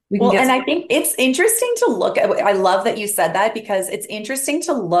 We can Well, get and I think it's interesting to look at, I love that you said that because it's interesting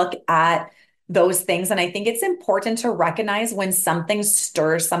to look at those things. And I think it's important to recognize when something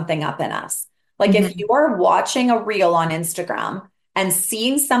stirs something up in us. Like if you Mhm. are watching a reel on Instagram and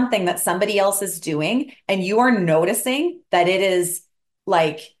seeing something that somebody else is doing, and you are noticing that it is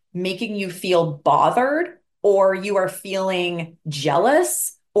like making you feel bothered, or you are feeling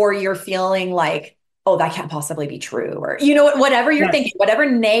jealous, or you're feeling like, oh, that can't possibly be true. Or, whatever you're Yes. thinking, whatever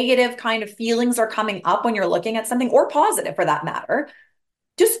negative kind of feelings are coming up when you're looking at something, or positive for that matter,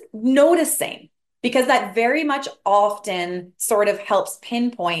 just noticing, because that very much often sort of helps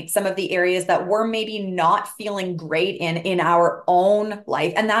pinpoint some of the areas that we're maybe not feeling great in our own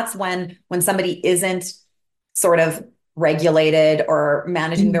life. And that's when somebody isn't sort of regulated or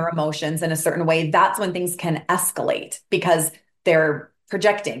managing their emotions in a certain way, that's when things can escalate because they're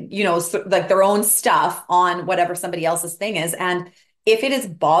projecting, like their own stuff on whatever somebody else's thing is. And if it is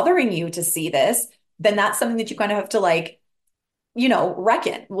bothering you to see this, then that's something that you kind of have to like,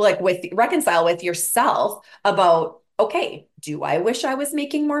 reconcile with yourself about, okay, do I wish I was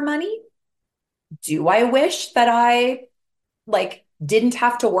making more money? Do I wish that I like didn't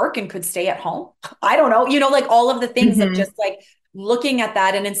have to work and could stay at home? I don't know, like all of the things of Mhm. just like looking at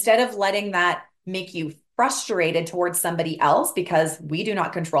that. And instead of letting that make you frustrated towards somebody else, because we do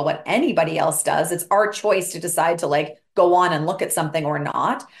not control what anybody else does, it's our choice to decide to like go on and look at something or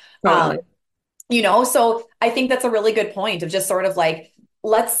not. Um, Totally. so I think that's a really good point of just sort of like,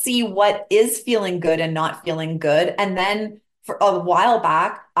 let's see what is feeling good and not feeling good. And then for a while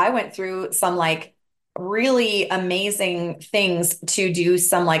back, I went through some like really amazing things to do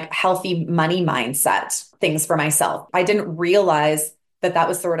some like healthy money mindset things for myself. I didn't realize that that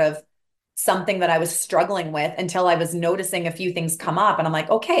was sort of something that I was struggling with until I was noticing a few things come up. And I'm like,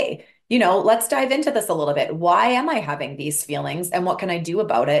 okay, let's dive into this a little bit. Why am I having these feelings and what can I do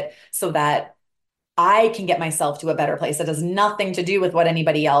about it so that I can get myself to a better place that has nothing to do with what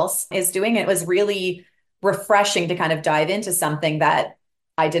anybody else is doing? It was really refreshing to kind of dive into something that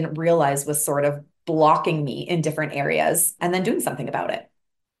I didn't realize was sort of blocking me in different areas and then doing something about it.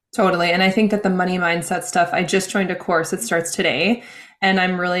 Totally. And I think that the money mindset stuff, I just joined a course. It starts today. And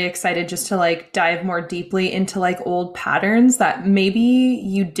I'm really excited just to like dive more deeply into like old patterns that maybe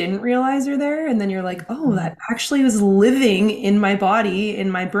you didn't realize are there. And then you're like, oh, that actually was living in my body,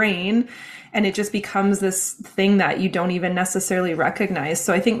 in my brain. And it just becomes this thing that you don't even necessarily recognize.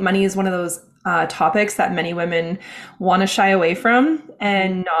 So I think money is one of those topics that many women want to shy away from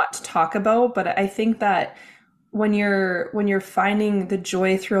and not talk about. But I think that when you're finding the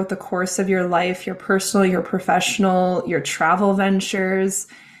joy throughout the course of your life, your personal, your professional, your travel ventures,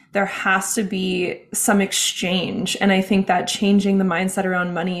 there has to be some exchange. And I think that changing the mindset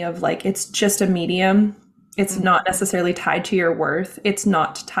around money of like it's just a medium. It's not necessarily tied to your worth. It's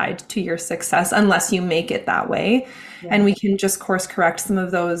not tied to your success unless you make it that way. And Yeah. we can just course correct some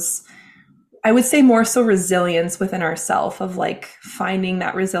of those. I would say more so resilience within ourself of like finding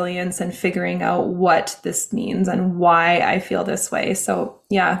that resilience and figuring out what this means and why I feel this way. So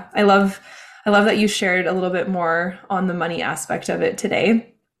yeah, I love that you shared a little bit more on the money aspect of it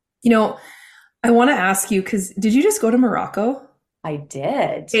today. You know, I want to ask you because did you just go to Morocco? I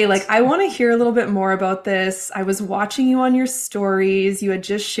did. Hey, like I want to hear a little bit more about this. I was watching you on your stories. You had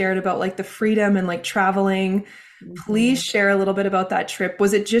just shared about like the freedom and like traveling. Please Mhm. share a little bit about that trip.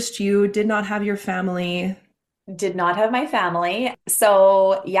 Was it just you? Did not have your family? Did not have my family.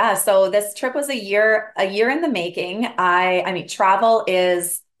 So this trip was a year in the making. I mean, travel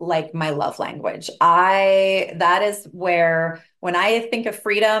is like my love language. That is where, when I think of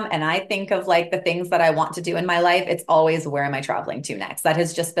freedom and I think of like the things that I want to do in my life, it's always where am I traveling to next? That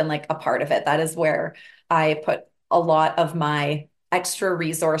has just been like a part of it. That is where I put a lot of my extra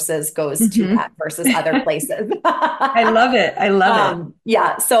resources goes to Hmm. that versus other places. I love it. I love it.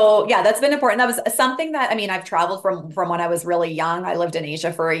 Yeah, so yeah, that's been important. That was something that, I mean, I've traveled from when I was really young. I lived in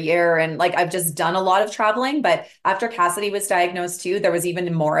Asia for a year and like I've just done a lot of traveling, but after Cassidy was diagnosed too, there was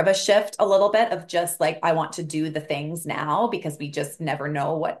even more of a shift a little bit of just like I want to do the things now because we just never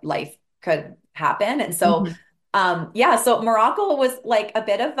know what life could happen. And so Mhm. yeah, so Morocco was like a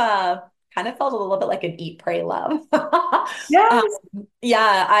bit of a kind of felt a little bit like an eat, pray, love. Um, Yes.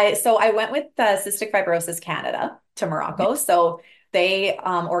 yeah, I went with Cystic Fibrosis Canada to Morocco. So they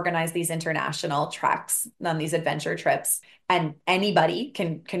organize these international treks on these adventure trips, and anybody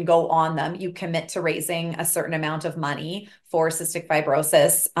can go on them. You commit to raising a certain amount of money for cystic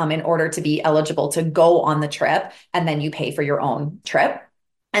fibrosis in order to be eligible to go on the trip, and then you pay for your own trip.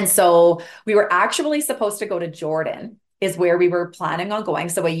 And so we were actually supposed to go to Jordan, is where we were planning on going.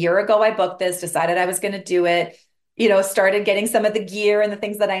 So a year ago, I booked this, decided I was going to do it, started getting some of the gear and the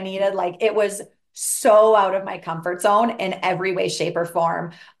things that I needed. Like it was so out of my comfort zone in every way, shape, or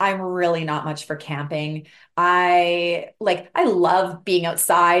form. I'm really not much for camping. I love being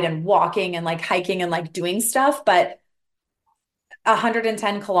outside and walking and like hiking and like doing stuff, but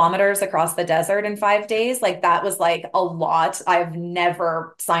 110 kilometers across the desert in 5 days. Like that was like a lot. I've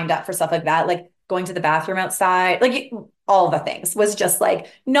never signed up for stuff like that. Like going to the bathroom outside, like all the things was just like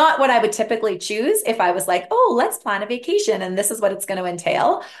not what I would typically choose if I was like, oh, let's plan a vacation and this is what it's going to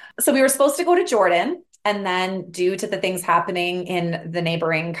entail. So we were supposed to go to Jordan. And then, due to the things happening in the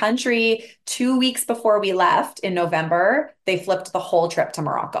neighboring country, 2 weeks before we left in November, they flipped the whole trip to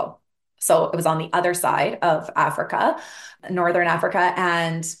Morocco. So it was on the other side of Africa, Northern Africa.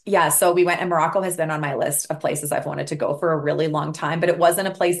 And yeah, so we went, and Morocco has been on my list of places I've wanted to go for a really long time, but it wasn't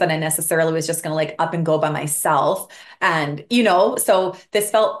a place that I necessarily was just going to like up and go by myself. And, so this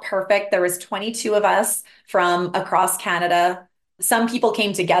felt perfect. There was 22 of us from across Canada. Some people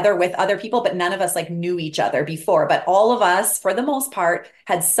came together with other people, but none of us like knew each other before. But all of us, for the most part,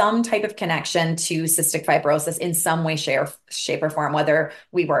 had some type of connection to cystic fibrosis in some way, shape, or form, whether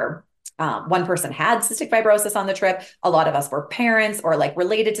we were one person had cystic fibrosis on the trip. A lot of us were parents or like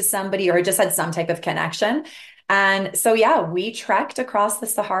related to somebody or just had some type of connection. And so, yeah, we trekked across the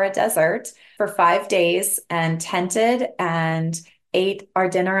Sahara Desert for 5 days and tented and ate our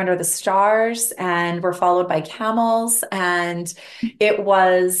dinner under the stars and were followed by camels. And it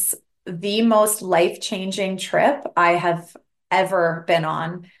was the most life-changing trip I have ever been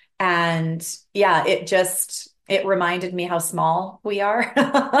on. And yeah, it reminded me how small we are.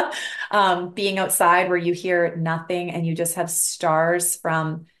 Being outside where you hear nothing and you just have stars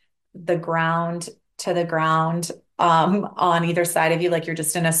from the ground to the ground on either side of you, like you're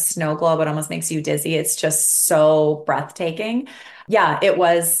just in a snow globe. It almost makes you dizzy. It's just so breathtaking. Yeah, it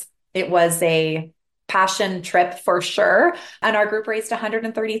was a passion trip for sure. And our group raised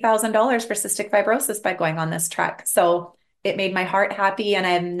 $130,000 for cystic fibrosis by going on this trek. So it made my heart happy. And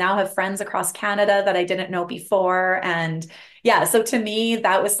I now have friends across Canada that I didn't know before. And yeah, so to me,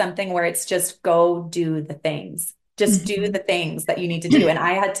 that was something where it's just go do the things. Just do Mhm. the things that you need to do. And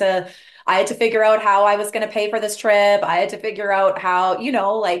I had to figure out how I was going to pay for this trip. I had to figure out how,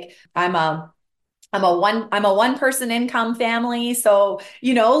 like I'm a one person income family. So,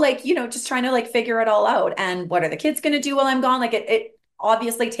 just trying to like figure it all out. And what are the kids going to do while I'm gone? Like it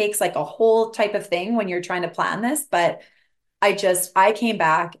obviously takes like a whole type of thing when you're trying to plan this, but I came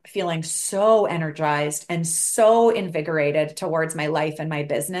back feeling so energized and so invigorated towards my life and my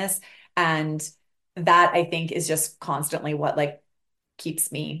business. And that I think is just constantly what like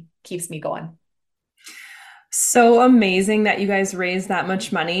keeps me going. So amazing that you guys raised that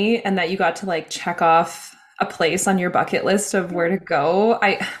much money and that you got to like check off a place on your bucket list of where to go.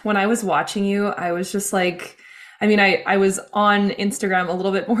 When I was watching you, I was just like, I mean, I was on Instagram a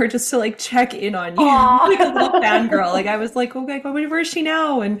little bit more just to like check in on you, like a little fangirl. Aw. Like I was like, okay, where is she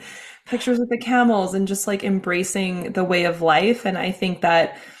now? And pictures with the camels and just like embracing the way of life. And I think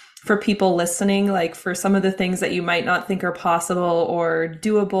that for people listening, like for some of the things that you might not think are possible or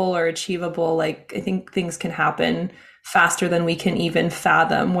doable or achievable, like I think things can happen faster than we can even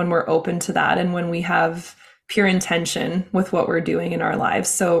fathom when we're open to that and when we have pure intention with what we're doing in our lives.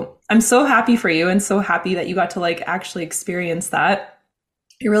 So I'm so happy for you and so happy that you got to like actually experience that.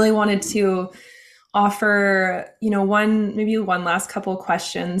 I really wanted to offer, maybe one last couple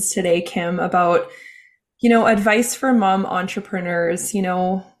questions today, Kim, about Advice for mom entrepreneurs,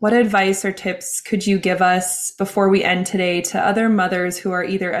 what advice or tips could you give us before we end today to other mothers who are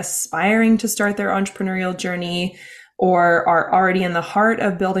either aspiring to start their entrepreneurial journey or are already in the heart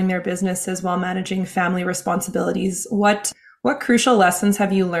of building their businesses while managing family responsibilities? What crucial lessons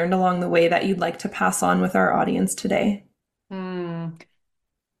have you learned along the way that you'd like to pass on with our audience today? Hmm.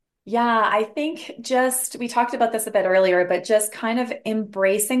 Yeah, I think just we talked about this a bit earlier, but just kind of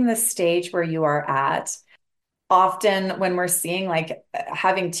embracing the stage where you are at. Often when we're seeing like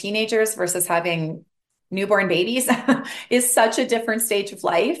having teenagers versus having newborn babies is such a different stage of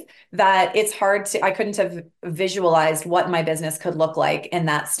life that it's hard to, I couldn't have visualized what my business could look like in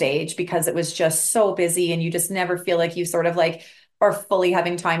that stage because it was just so busy and you just never feel like you sort of like are fully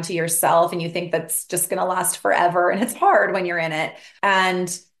having time to yourself and you think that's just going to last forever. And it's hard when you're in it.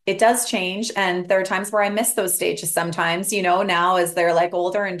 And it does change. And there are times where I miss those stages sometimes, now as they're like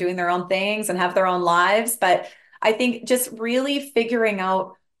older and doing their own things and have their own lives. But I think just really figuring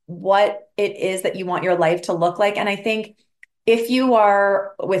out what it is that you want your life to look like. And I think if you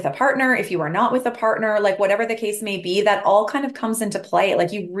are with a partner, if you are not with a partner, like whatever the case may be, that all kind of comes into play.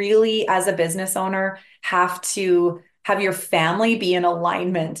 Like you really, as a business owner, have to have your family be in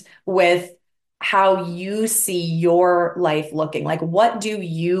alignment with how you see your life looking. Like, what do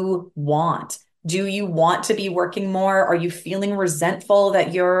you want? Do you want to be working more? Are you feeling resentful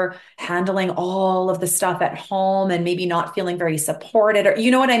that you're handling all of the stuff at home and maybe not feeling very supported? Or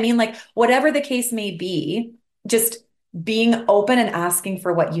you know what I mean? Like, whatever the case may be, just being open and asking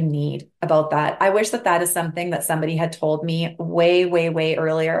for what you need about that. I wish that that is something that somebody had told me way, way, way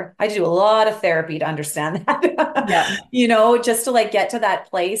earlier. I do a lot of therapy to understand that, Yeah. just to like get to that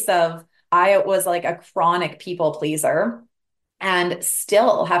place of I was like a chronic people pleaser and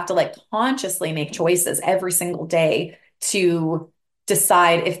still have to like consciously make choices every single day to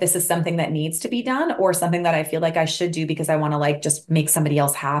decide if this is something that needs to be done or something that I feel like I should do because I want to like just make somebody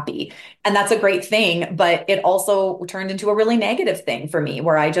else happy. And that's a great thing, but it also turned into a really negative thing for me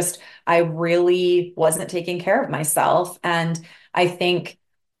where I really wasn't taking care of myself. And I think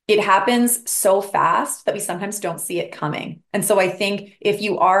it happens so fast that we sometimes don't see it coming. And so I think if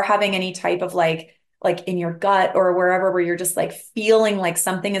you are having any type of like in your gut or wherever where you're just like feeling like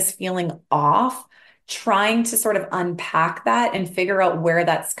something is feeling off, trying to sort of unpack that and figure out where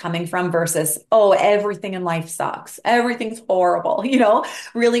that's coming from versus, oh, everything in life sucks. Everything's horrible,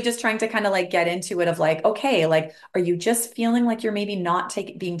 really just trying to kind of like get into it of like, okay, like, are you just feeling like you're maybe not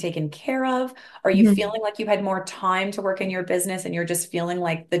being taken care of? Are you Mhm. feeling like you had more time to work in your business and you're just feeling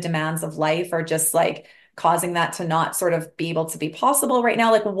like the demands of life are just like causing that to not sort of be able to be possible right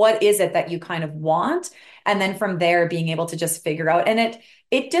now? Like, what is it that you kind of want? And then from there, being able to just figure out, and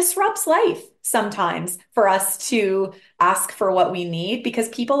it disrupts life sometimes for us to ask for what we need because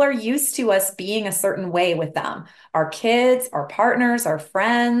people are used to us being a certain way with them. Our kids, our partners, our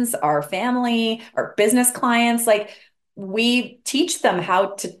friends, our family, our business clients, like we teach them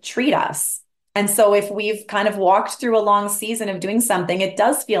how to treat us. And so if we've kind of walked through a long season of doing something, it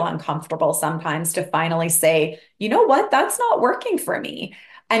does feel uncomfortable sometimes to finally say, you know what, that's not working for me.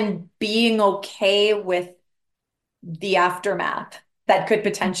 And being okay with the aftermath that could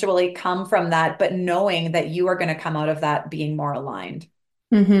potentially come from that, but knowing that you are going to come out of that being more aligned.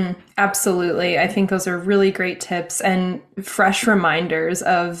 Absolutely. I think those are really great tips and fresh reminders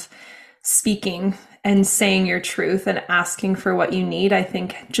of speaking and saying your truth and asking for what you need. I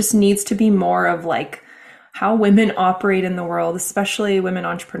think just needs to be more of like how women operate in the world, especially women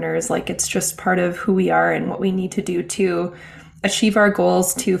entrepreneurs. Like it's just part of who we are and what we need to do to achieve our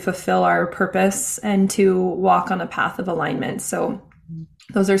goals, to fulfill our purpose, and to walk on a path of alignment. So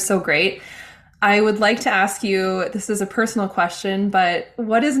those are so great. I would like to ask you, this is a personal question, but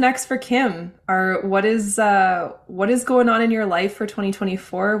what is next for Kim? Or what is going on in your life for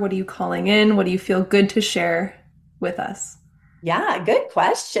 2024? What are you calling in? What do you feel good to share with us? Yeah, good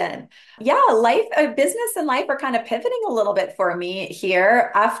question. Yeah, business and life are kind of pivoting a little bit for me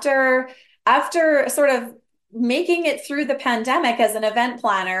here after sort of making it through the pandemic as an event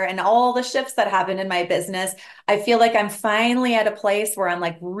planner and all the shifts that happened in my business. I feel like I'm finally at a place where I'm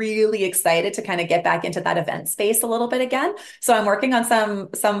like really excited to kind of get back into that event space a little bit again. So I'm working on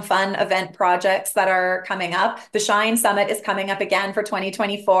some fun event projects that are coming up. The Shine Summit is coming up again for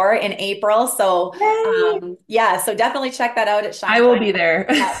 2024 in April. So Yay! yeah, so definitely check that out at I Shine will be Finance.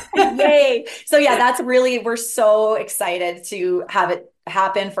 there. Yeah. Yay. So yeah, we're so excited to have it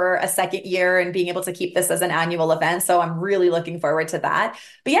happen for a second year and being able to keep this as an annual event. So I'm really looking forward to that.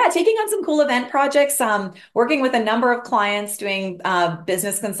 But yeah, taking on some cool event projects, working with a number of clients, doing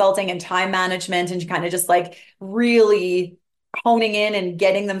business consulting and time management and kind of just like really honing in and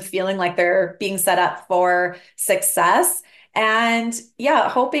getting them feeling like they're being set up for success. And yeah,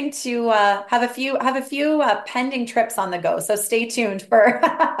 hoping to have a few pending trips on the go. So stay tuned for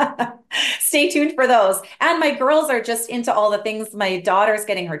stay tuned for those. And my girls are just into all the things. My daughter's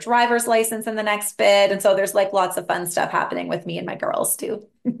getting her driver's license in the next bit, and so there's like lots of fun stuff happening with me and my girls too.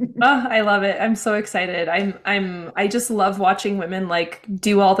 Oh, I love it. I'm so excited. I just love watching women like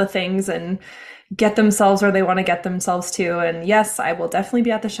do all the things and get themselves where they want to get themselves to. And yes, I will definitely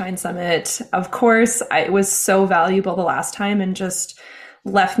be at the Shine Summit. Of course, it was so valuable the last time and just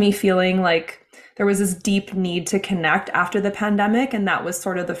left me feeling like there was this deep need to connect after the pandemic. And that was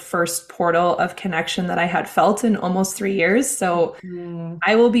sort of the first portal of connection that I had felt in almost 3 years. So Mm.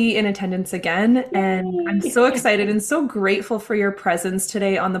 I will be in attendance again, and I'm so Yay. excited and so grateful for your presence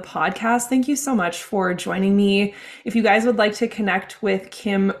today on the podcast. Thank you so much for joining me. If you guys would like to connect with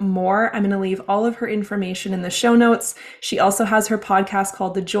Kim more, I'm going to leave all of her information in the show notes. She also has her podcast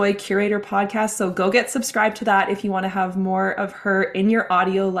called the Joy Curator Podcast, so go get subscribed to that if you want to have more of her in your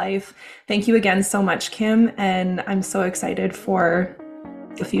audio life. Thank you again so much, Kim, and I'm so excited for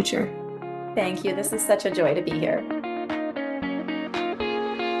the future. Thank you. This is such a joy to be here.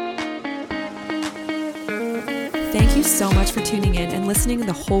 Thank you so much for tuning in and listening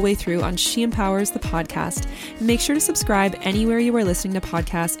the whole way through on She Empowers the podcast. Make sure to subscribe anywhere you are listening to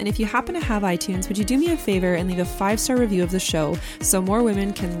podcasts. And if you happen to have iTunes, would you do me a favor and leave a 5-star review of the show so more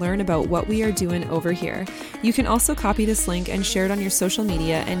women can learn about what we are doing over here. You can also copy this link and share it on your social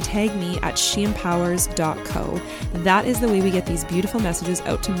media and tag me at sheempowers.co. That is the way we get these beautiful messages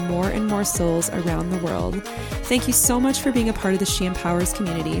out to more and more souls around the world. Thank you so much for being a part of the She Empowers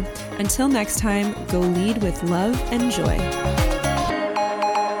community. Until next time, go lead with love and joy.